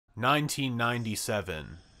1997.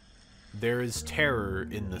 There is terror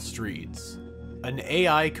in the streets. An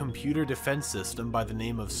AI computer defense system by the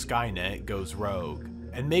name of Skynet goes rogue,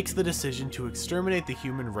 and makes the decision to exterminate the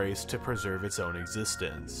human race to preserve its own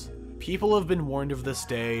existence. People have been warned of this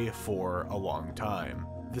day for a long time.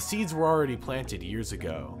 The seeds were already planted years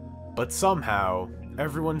ago, but somehow,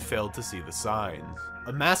 everyone failed to see the signs.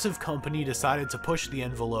 A massive company decided to push the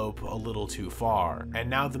envelope a little too far, and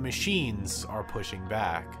now the machines are pushing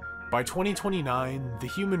back. By 2029, the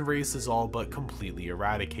human race is all but completely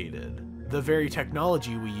eradicated, the very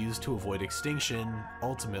technology we use to avoid extinction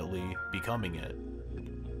ultimately becoming it.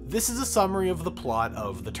 This is a summary of the plot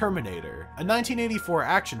of The Terminator, a 1984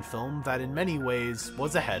 action film that in many ways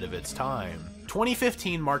was ahead of its time.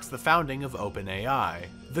 2015 marks the founding of OpenAI,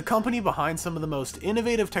 the company behind some of the most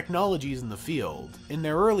innovative technologies in the field. In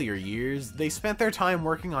their earlier years, they spent their time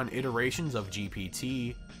working on iterations of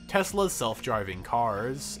GPT, Tesla's self-driving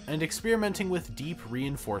cars, and experimenting with deep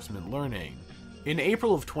reinforcement learning. In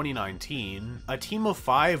April of 2019, a team of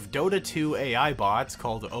 5 Dota 2 AI bots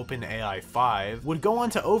called OpenAI 5 would go on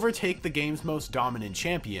to overtake the game's most dominant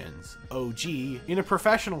champions, OG, in a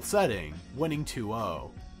professional setting, winning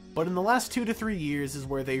 2-0. But in the last 2 to 3 years is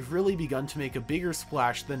where they've really begun to make a bigger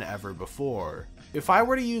splash than ever before. If I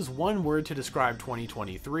were to use one word to describe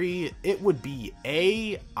 2023, it would be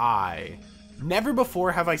AI. Never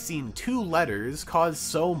before have I seen 2 letters cause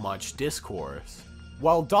so much discourse.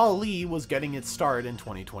 While DALL-E was getting its start in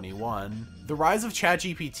 2021, the rise of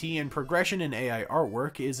ChatGPT and progression in AI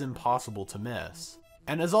artwork is impossible to miss,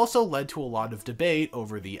 and has also led to a lot of debate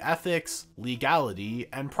over the ethics, legality,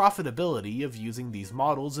 and profitability of using these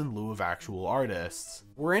models in lieu of actual artists.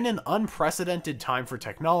 We're in an unprecedented time for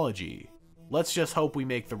technology. Let's just hope we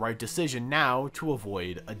make the right decision now to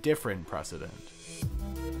avoid a different precedent.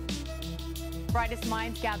 Brightest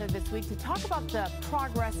minds gathered this week to talk about the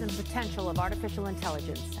progress and potential of artificial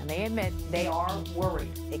intelligence, and they admit they are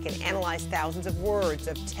worried. It can analyze thousands of words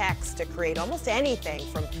of text to create almost anything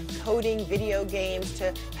from coding video games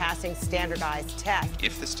to passing standardized tests.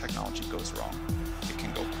 If this technology goes wrong, it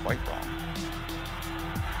can go quite wrong.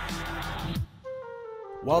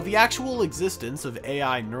 While the actual existence of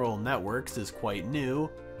AI neural networks is quite new,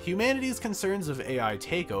 humanity's concerns of AI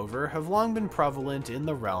takeover have long been prevalent in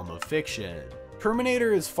the realm of fiction.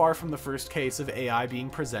 Terminator is far from the first case of AI being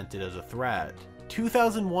presented as a threat.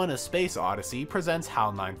 2001: A Space Odyssey presents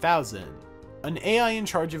HAL 9000, an AI in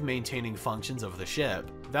charge of maintaining functions of the ship,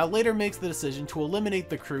 that later makes the decision to eliminate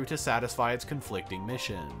the crew to satisfy its conflicting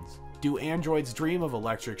missions. Do Androids Dream of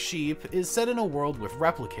Electric Sheep is set in a world with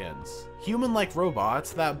replicants, human-like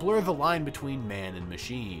robots that blur the line between man and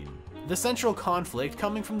machine. The central conflict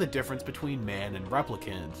coming from the difference between man and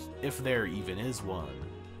replicant, if there even is one.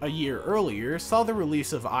 A year earlier saw the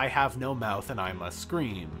release of I Have No Mouth and I Must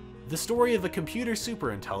Scream, the story of a computer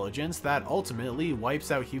superintelligence that ultimately wipes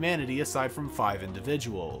out humanity aside from 5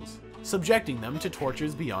 individuals, subjecting them to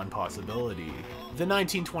tortures beyond possibility. The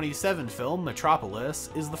 1927 film Metropolis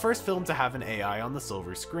is the first film to have an AI on the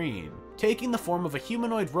silver screen, taking the form of a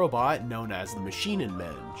humanoid robot known as the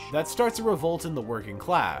Maschinenmensch that starts a revolt in the working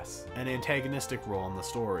class, an antagonistic role in the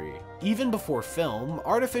story. Even before film,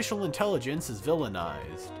 artificial intelligence is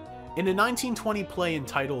villainized. In a 1920 play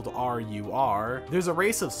entitled RUR, there's a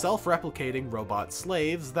race of self-replicating robot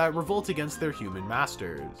slaves that revolt against their human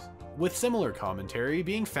masters, with similar commentary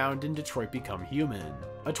being found in Detroit Become Human,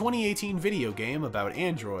 a 2018 video game about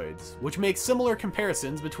androids, which makes similar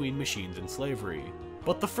comparisons between machines and slavery.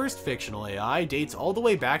 But the first fictional AI dates all the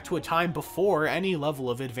way back to a time before any level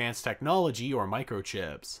of advanced technology or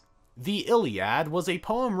microchips. The Iliad was a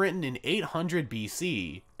poem written in 800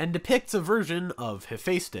 BC, and depicts a version of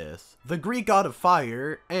Hephaestus, the Greek god of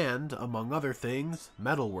fire and, among other things,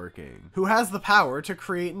 metalworking, who has the power to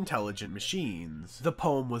create intelligent machines. The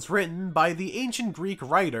poem was written by the ancient Greek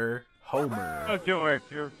writer Homer.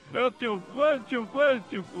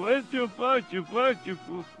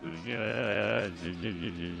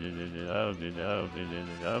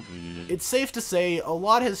 It's safe to say a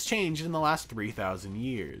lot has changed in the last 3,000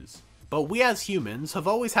 years. But we as humans have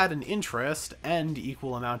always had an interest, and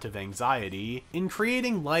equal amount of anxiety, in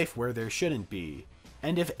creating life where there shouldn't be.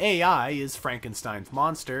 And if AI is Frankenstein's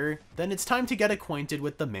monster, then it's time to get acquainted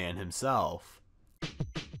with the man himself.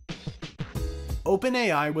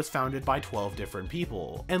 OpenAI was founded by 12 different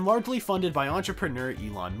people, and largely funded by entrepreneur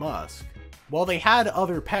Elon Musk. While they had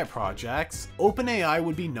other pet projects, OpenAI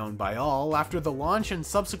would be known by all after the launch and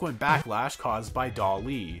subsequent backlash caused by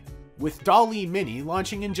DALL-E, with DALL-E Mini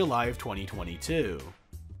launching in July of 2022.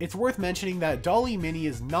 It's worth mentioning that DALL-E Mini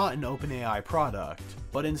is not an OpenAI product,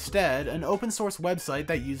 but instead an open source website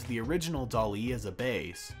that used the original DALL-E as a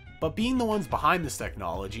base. But being the ones behind this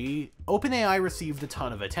technology, OpenAI received a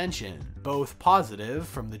ton of attention, both positive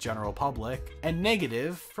from the general public, and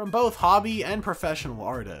negative from both hobby and professional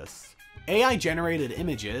artists. AI-generated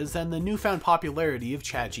images and the newfound popularity of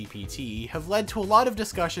ChatGPT have led to a lot of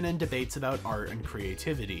discussion and debates about art and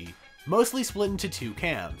creativity, mostly split into two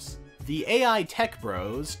camps. The AI tech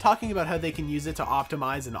bros, talking about how they can use it to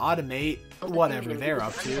optimize and automate whatever they're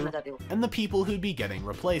up to, and the people who'd be getting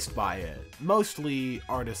replaced by it, mostly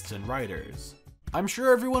artists and writers. I'm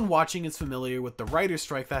sure everyone watching is familiar with the writer's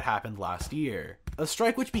strike that happened last year, a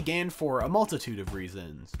strike which began for a multitude of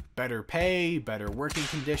reasons. Better pay, better working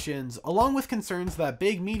conditions, along with concerns that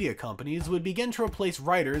big media companies would begin to replace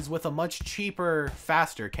writers with a much cheaper,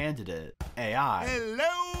 faster candidate, AI.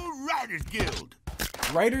 Hello, Writers Guild!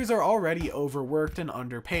 Writers are already overworked and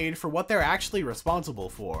underpaid for what they're actually responsible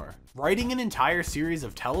for. Writing an entire series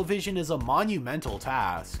of television is a monumental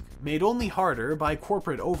task, made only harder by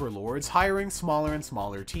corporate overlords hiring smaller and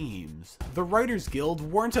smaller teams. The Writers Guild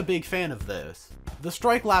weren't a big fan of this. The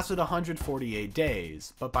strike lasted 148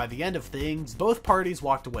 days, but by the end of things, both parties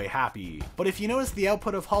walked away happy. But if you notice the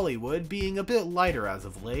output of Hollywood being a bit lighter as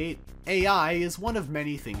of late, AI is one of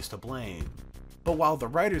many things to blame. But while the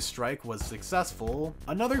writer's strike was successful,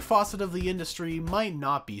 another facet of the industry might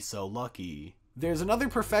not be so lucky. There's another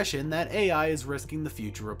profession that AI is risking the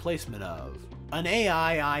future replacement of. An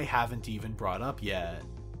AI I haven't even brought up yet.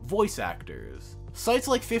 Voice actors. Sites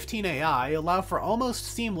like 15AI allow for almost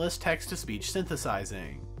seamless text-to-speech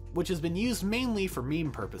synthesizing, which has been used mainly for meme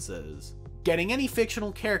purposes. Getting any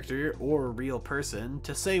fictional character or real person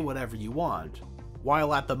to say whatever you want.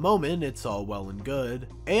 While at the moment it's all well and good,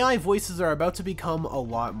 AI voices are about to become a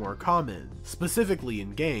lot more common, specifically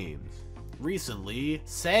in games. Recently,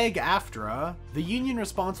 SAG-AFTRA, the union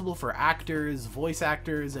responsible for actors, voice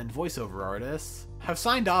actors, and voiceover artists, have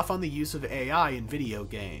signed off on the use of AI in video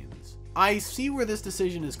games. I see where this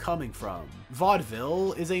decision is coming from.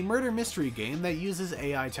 Vaudeville is a murder mystery game that uses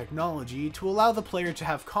AI technology to allow the player to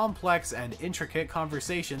have complex and intricate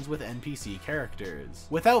conversations with NPC characters,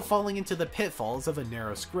 without falling into the pitfalls of a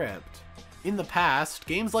narrow script. In the past,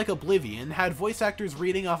 games like Oblivion had voice actors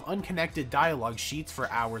reading off unconnected dialogue sheets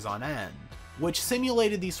for hours on end, which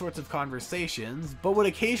simulated these sorts of conversations, but would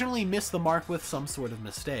occasionally miss the mark with some sort of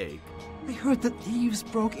mistake. I heard that thieves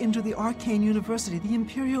broke into the Arcane University, the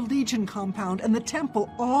Imperial Legion compound, and the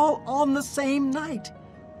temple all on the same night.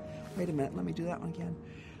 Wait a minute, let me do that one again.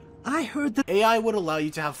 I heard that AI would allow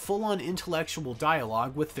you to have full-on intellectual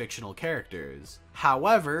dialogue with fictional characters.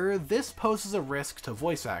 However, this poses a risk to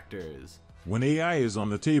voice actors. When AI is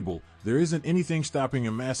on the table, there isn't anything stopping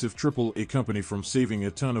a massive AAA company from saving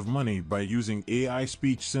a ton of money by using AI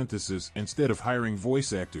speech synthesis instead of hiring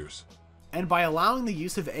voice actors. And by allowing the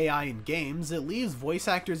use of AI in games, it leaves voice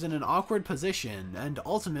actors in an awkward position and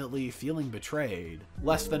ultimately feeling betrayed.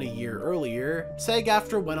 Less than a year earlier,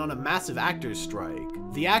 SAG-AFTRA went on a massive actors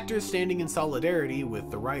strike, the actors standing in solidarity with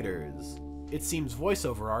the writers. It seems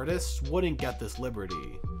voiceover artists wouldn't get this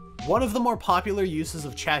liberty. One of the more popular uses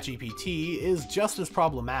of ChatGPT is just as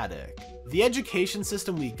problematic. The education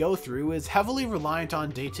system we go through is heavily reliant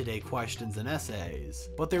on day-to-day questions and essays,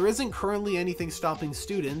 but there isn't currently anything stopping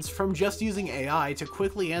students from just using AI to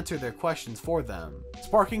quickly answer their questions for them,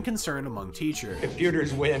 sparking concern among teachers.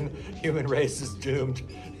 Computers win, human race is doomed.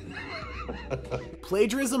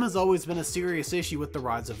 Plagiarism has always been a serious issue with the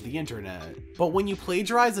rise of the internet, but when you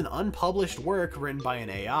plagiarize an unpublished work written by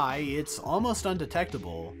an AI, it's almost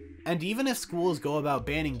undetectable. And even if schools go about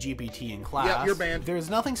banning GPT in class,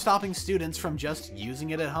 there's nothing stopping students from just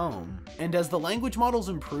using it at home. And as the language models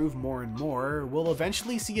improve more and more, we'll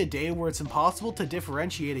eventually see a day where it's impossible to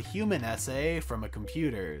differentiate a human essay from a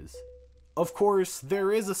computer's. Of course,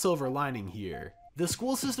 there is a silver lining here. The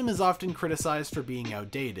school system is often criticized for being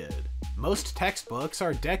outdated. Most textbooks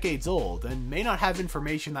are decades old and may not have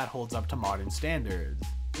information that holds up to modern standards.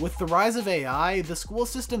 With the rise of AI, the school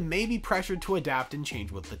system may be pressured to adapt and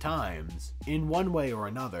change with the times, in one way or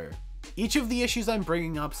another. Each of the issues I'm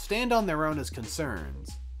bringing up stand on their own as concerns,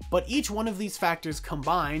 but each one of these factors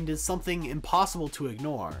combined is something impossible to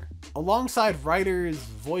ignore. Alongside writers,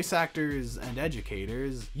 voice actors, and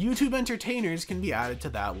educators, YouTube entertainers can be added to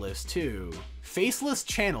that list too. Faceless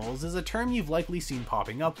channels is a term you've likely seen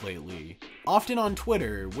popping up lately. often on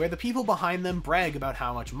Twitter, where the people behind them brag about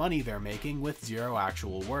how much money they're making with zero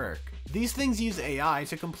actual work. These things use AI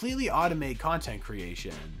to completely automate content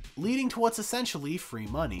creation, leading to what's essentially free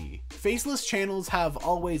money. Faceless channels have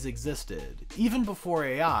always existed, even before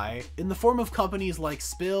AI, in the form of companies like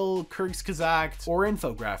Spill, Kurgskazakt, or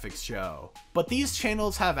Infographics Show. But these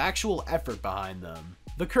channels have actual effort behind them.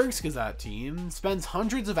 The Kurgskazakt team spends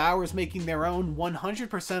hundreds of hours making their own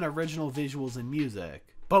 100% original visuals and music.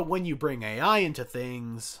 But when you bring AI into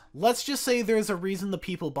things, let's just say there's a reason the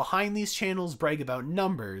people behind these channels brag about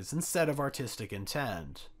numbers instead of artistic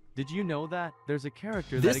intent. Did you know that there's a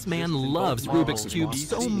character this man loves Rubik's Cube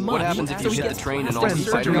so much? What happens if you hit the train and all the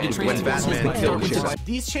fighters when Batman kills you?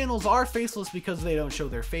 These channels are faceless because they don't show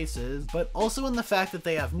their faces, but also in the fact that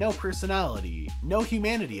they have no personality, no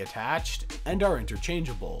humanity attached, and are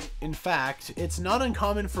interchangeable. In fact, it's not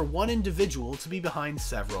uncommon for one individual to be behind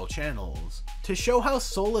several channels. To show how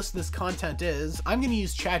soulless this content is, I'm going to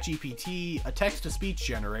use ChatGPT, a text-to-speech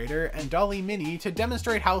generator, and DALL-E Mini to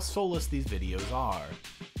demonstrate how soulless these videos are.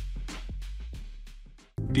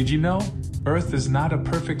 Did you know Earth is not a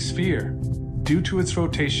perfect sphere? Due to its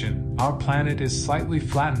rotation, our planet is slightly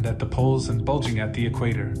flattened at the poles and bulging at the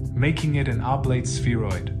equator, making it an oblate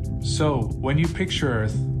spheroid. So, when you picture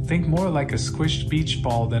Earth, think more like a squished beach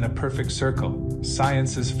ball than a perfect circle.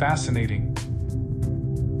 Science is fascinating.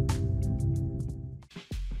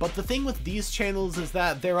 But the thing with these channels is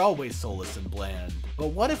that they're always soulless and bland. But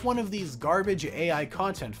what if one of these garbage AI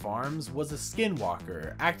content farms was a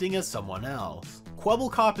skinwalker acting as someone else?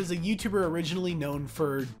 Kwebbelkop is a YouTuber originally known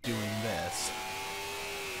for doing this.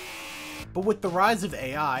 But with the rise of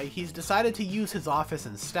AI, he's decided to use his office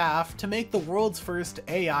and staff to make the world's first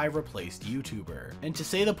AI-replaced YouTuber. And to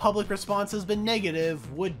say the public response has been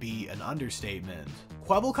negative would be an understatement.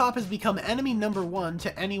 Kwebbelkop has become enemy number one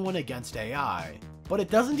to anyone against AI. But it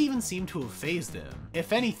doesn't even seem to have fazed him.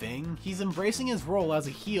 If anything, he's embracing his role as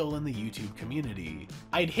a heel in the YouTube community.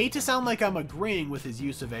 I'd hate to sound like I'm agreeing with his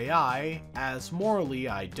use of AI, as morally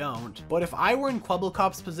I don't, but if I were in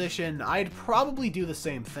Kwebbelkop's position, I'd probably do the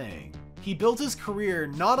same thing. He built his career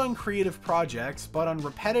not on creative projects, but on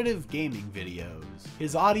repetitive gaming videos.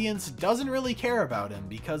 His audience doesn't really care about him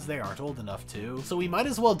because they aren't old enough to, so he might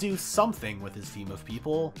as well do something with his team of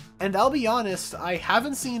people. And I'll be honest, I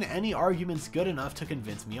haven't seen any arguments good enough to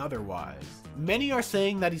convince me otherwise. Many are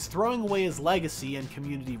saying that he's throwing away his legacy and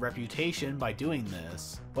community reputation by doing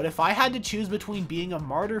this. But if I had to choose between being a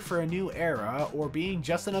martyr for a new era or being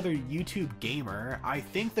just another YouTube gamer, I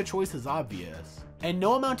think the choice is obvious. And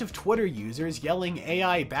no amount of Twitter users yelling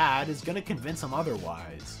AI bad is gonna convince him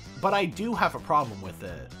otherwise. But I do have a problem with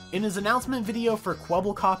it. In his announcement video for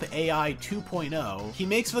Kwebbelkop AI 2.0, he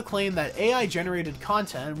makes the claim that AI-generated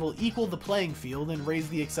content will equal the playing field and raise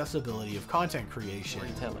the accessibility of content creation.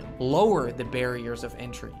 Lower the barriers of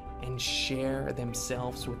entry and share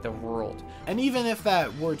themselves with the world. And even if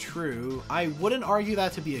that were true, I wouldn't argue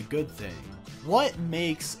that to be a good thing. What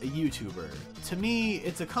makes a YouTuber? To me,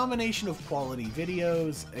 it's a combination of quality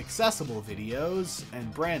videos, accessible videos,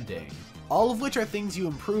 and branding, all of which are things you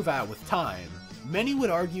improve at with time. Many would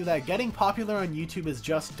argue that getting popular on YouTube is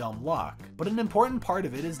just dumb luck, but an important part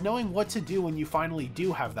of it is knowing what to do when you finally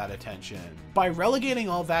do have that attention. By relegating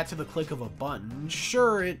all that to the click of a button,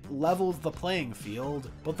 sure, it levels the playing field,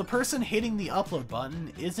 but the person hitting the upload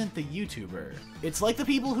button isn't the YouTuber. It's like the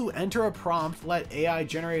people who enter a prompt, let AI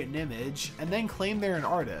generate an image, and then claim they're an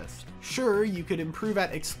artist. Sure, you could improve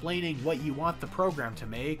at explaining what you want the program to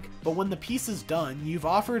make, but when the piece is done, you've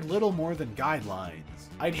offered little more than guidelines.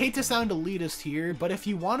 I'd hate to sound elitist here, but if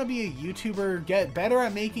you want to be a YouTuber, get better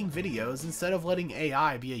at making videos instead of letting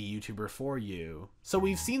AI be a YouTuber for you. So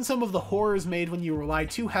we've seen some of the horrors made when you rely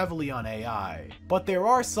too heavily on AI, but there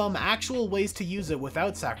are some actual ways to use it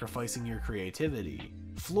without sacrificing your creativity.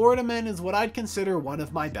 Florida Man is what I'd consider one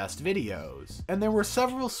of my best videos, and there were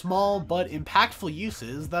several small but impactful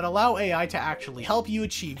uses that allow AI to actually help you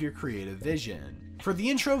achieve your creative vision. For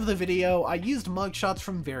the intro of the video, I used mugshots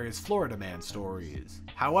from various Florida Man stories.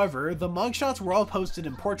 However, the mugshots were all posted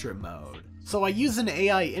in portrait mode, so I used an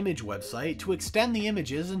AI image website to extend the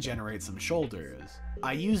images and generate some shoulders.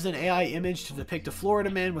 I used an AI image to depict a Florida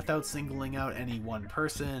Man without singling out any one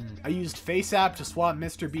person. I used FaceApp to swap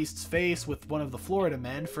Mr. Beast's face with one of the Florida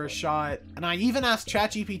Men for a shot, and I even asked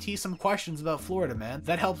ChatGPT some questions about Florida Man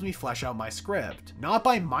that helped me flesh out my script. Not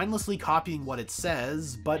by mindlessly copying what it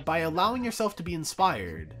says, but by allowing yourself to be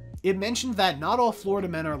inspired. It mentioned that not all Florida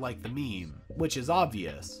Men are like the meme, which is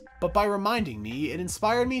obvious. But by reminding me, it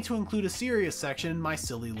inspired me to include a serious section in my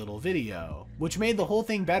silly little video, which made the whole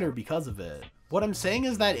thing better because of it. What I'm saying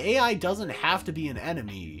is that AI doesn't have to be an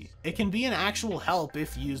enemy. It can be an actual help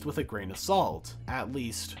if used with a grain of salt, at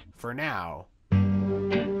least for now.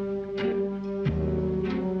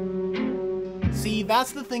 See,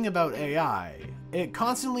 that's the thing about AI. It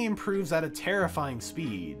constantly improves at a terrifying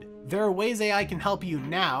speed. There are ways AI can help you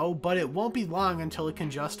now, but it won't be long until it can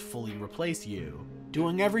just fully replace you,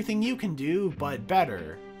 doing everything you can do, but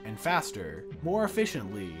better, and faster, more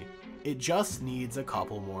efficiently. It just needs a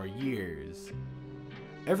couple more years.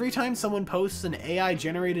 Every time someone posts an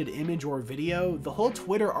AI-generated image or video, the whole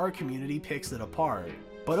Twitter art community picks it apart.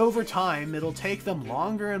 But over time, it'll take them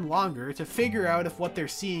longer and longer to figure out if what they're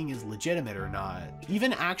seeing is legitimate or not.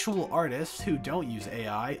 Even actual artists who don't use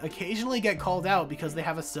AI occasionally get called out because they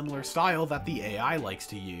have a similar style that the AI likes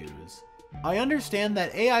to use. I understand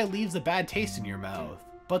that AI leaves a bad taste in your mouth,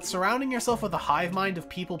 but surrounding yourself with a hive mind of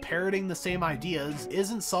people parroting the same ideas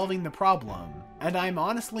isn't solving the problem, and I'm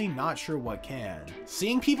honestly not sure what can.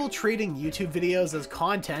 Seeing people treating YouTube videos as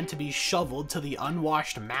content to be shoveled to the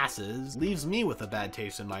unwashed masses leaves me with a bad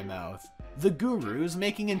taste in my mouth. The gurus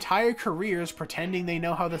making entire careers pretending they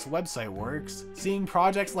know how this website works, seeing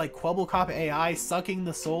projects like Quebblecop AI sucking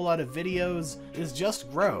the soul out of videos is just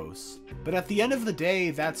gross. But at the end of the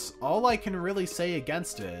day, that's all I can really say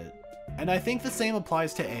against it. And I think the same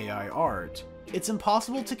applies to AI art. It's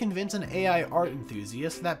impossible to convince an AI art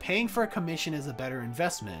enthusiast that paying for a commission is a better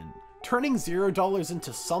investment. Turning $0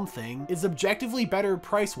 into something is objectively better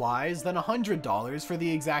price-wise than $100 for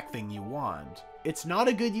the exact thing you want. It's not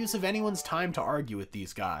a good use of anyone's time to argue with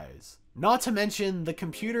these guys. Not to mention, the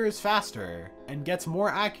computer is faster, and gets more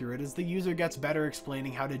accurate as the user gets better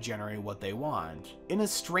explaining how to generate what they want. In a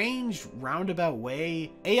strange, roundabout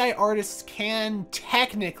way, AI artists can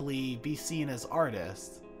technically be seen as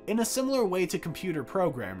artists, in a similar way to computer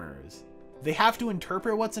programmers. They have to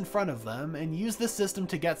interpret what's in front of them and use the system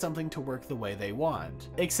to get something to work the way they want.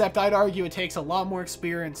 Except I'd argue it takes a lot more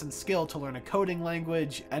experience and skill to learn a coding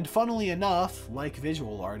language, and funnily enough, like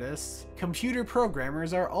visual artists, computer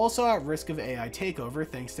programmers are also at risk of AI takeover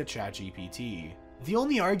thanks to ChatGPT. The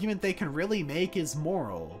only argument they can really make is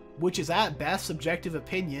moral, which is at best subjective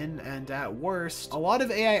opinion, and at worst, a lot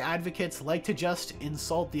of AI advocates like to just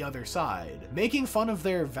insult the other side, making fun of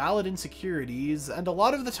their valid insecurities, and a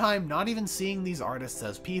lot of the time not even seeing these artists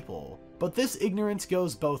as people. But this ignorance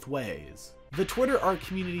goes both ways. The Twitter art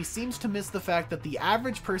community seems to miss the fact that the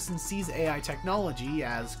average person sees AI technology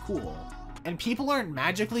as cool. And people aren't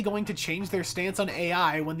magically going to change their stance on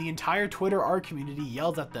AI when the entire Twitter art community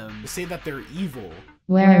yells at them to say that they're evil.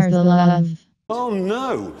 Where's the love? Oh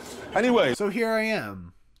no! Anyway. So here I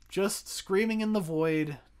am, just screaming in the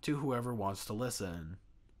void to whoever wants to listen.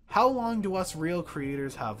 How long do us real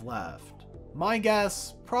creators have left? My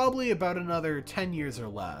guess, probably about another 10 years or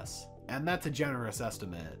less. And that's a generous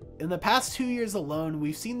estimate. In the past 2 years alone,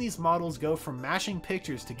 we've seen these models go from mashing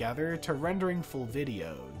pictures together to rendering full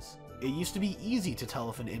videos. It used to be easy to tell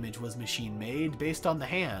if an image was machine-made based on the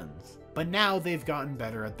hands, but now they've gotten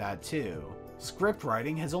better at that too. Script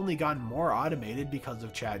writing has only gotten more automated because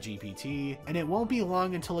of ChatGPT, and it won't be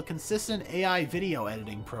long until a consistent AI video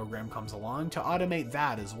editing program comes along to automate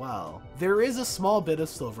that as well. There is a small bit of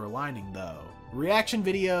silver lining though. Reaction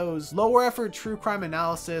videos, lower effort true crime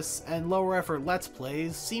analysis, and lower effort let's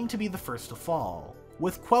plays seem to be the first to fall,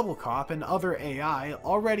 with Quebblecop and other AI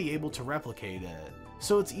already able to replicate it.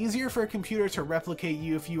 So it's easier for a computer to replicate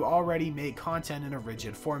you if you already make content in a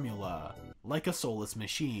rigid formula, like a soulless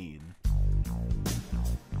machine.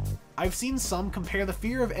 I've seen some compare the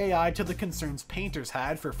fear of AI to the concerns painters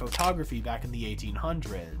had for photography back in the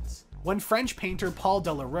 1800s, when French painter Paul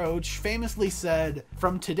Delaroche famously said,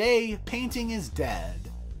 "From today, painting is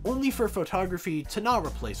dead," only for photography to not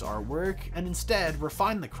replace artwork, and instead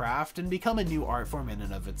refine the craft and become a new art form in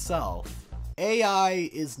and of itself. AI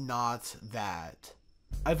is not that.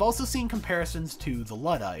 I've also seen comparisons to the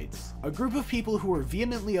Luddites, a group of people who were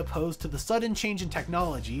vehemently opposed to the sudden change in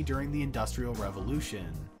technology during the Industrial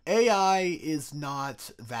Revolution. AI is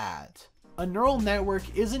not that. A neural network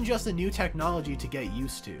isn't just a new technology to get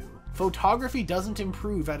used to. Photography doesn't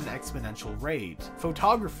improve at an exponential rate.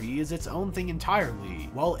 Photography is its own thing entirely,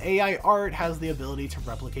 while AI art has the ability to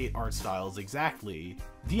replicate art styles exactly.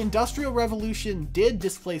 The Industrial Revolution did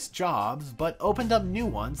displace jobs, but opened up new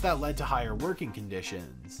ones that led to higher working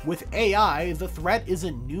conditions. With AI, the threat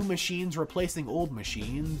isn't new machines replacing old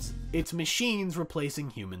machines, it's machines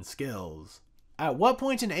replacing human skills. At what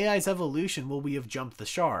point in AI's evolution will we have jumped the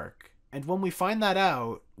shark? And when we find that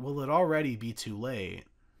out, will it already be too late?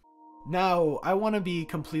 Now, I want to be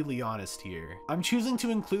completely honest here. I'm choosing to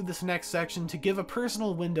include this next section to give a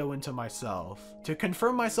personal window into myself, to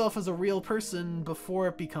confirm myself as a real person before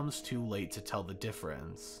it becomes too late to tell the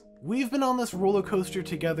difference. We've been on this roller coaster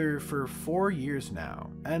together for 4 years now,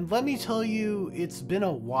 and let me tell you, it's been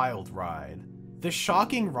a wild ride. The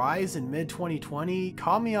shocking rise in mid-2020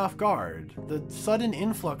 caught me off guard. The sudden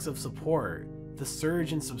influx of support, the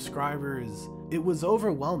surge in subscribers, it was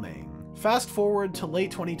overwhelming. Fast forward to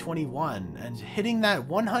late 2021, and hitting that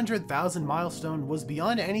 100,000 milestone was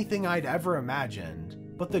beyond anything I'd ever imagined.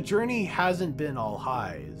 But the journey hasn't been all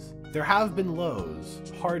highs. There have been lows,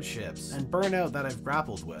 hardships, and burnout that I've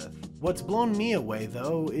grappled with. What's blown me away,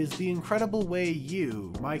 though, is the incredible way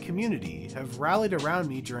you, my community, have rallied around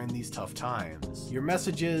me during these tough times. Your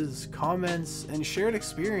messages, comments, and shared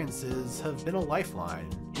experiences have been a lifeline.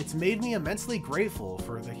 It's made me immensely grateful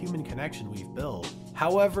for the human connection we've built.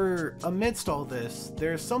 However, amidst all this,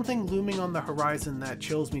 there's something looming on the horizon that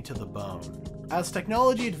chills me to the bone. As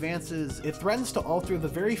technology advances, it threatens to alter the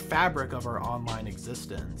very fabric of our online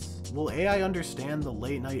existence. Will AI understand the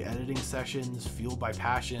late-night editing sessions fueled by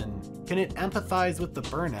passion? Can it empathize with the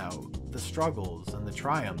burnout, the struggles, and the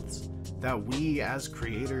triumphs that we as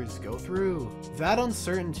creators go through? That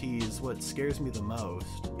uncertainty is what scares me the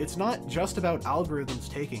most. It's not just about algorithms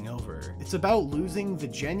taking over. It's about losing the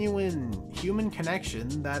genuine human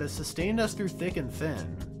connection that has sustained us through thick and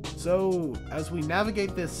thin. So, as we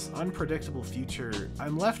navigate this unpredictable future,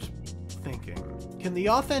 I'm left thinking, can the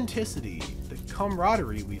authenticity, the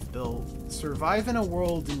camaraderie we've built, survive in a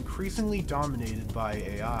world increasingly dominated by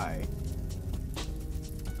AI?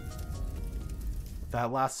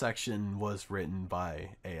 That last section was written by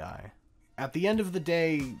AI. At the end of the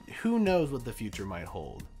day, who knows what the future might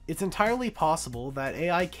hold? It's entirely possible that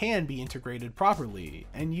AI can be integrated properly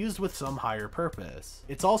and used with some higher purpose.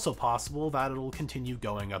 It's also possible that it'll continue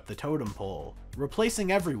going up the totem pole,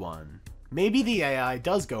 replacing everyone. Maybe the AI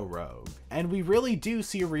does go rogue, and we really do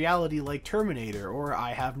see a reality like Terminator or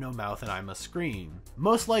I Have No Mouth and I'm a Screen.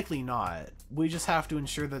 Most likely not. We just have to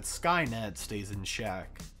ensure that Skynet stays in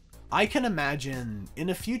check. I can imagine, in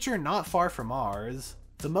a future not far from ours,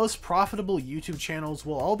 the most profitable YouTube channels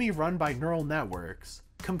will all be run by neural networks.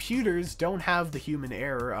 Computers don't have the human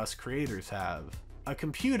error us creators have. A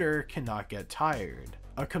computer cannot get tired.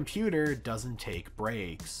 A computer doesn't take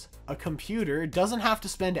breaks. A computer doesn't have to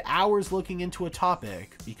spend hours looking into a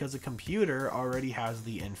topic because a computer already has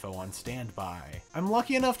the info on standby. I'm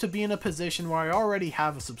lucky enough to be in a position where I already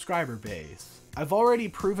have a subscriber base. I've already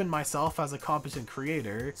proven myself as a competent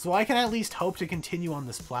creator, so I can at least hope to continue on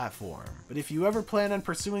this platform. But if you ever plan on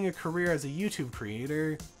pursuing a career as a YouTube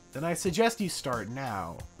creator, then I suggest you start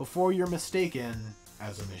now, before you're mistaken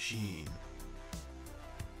as a machine.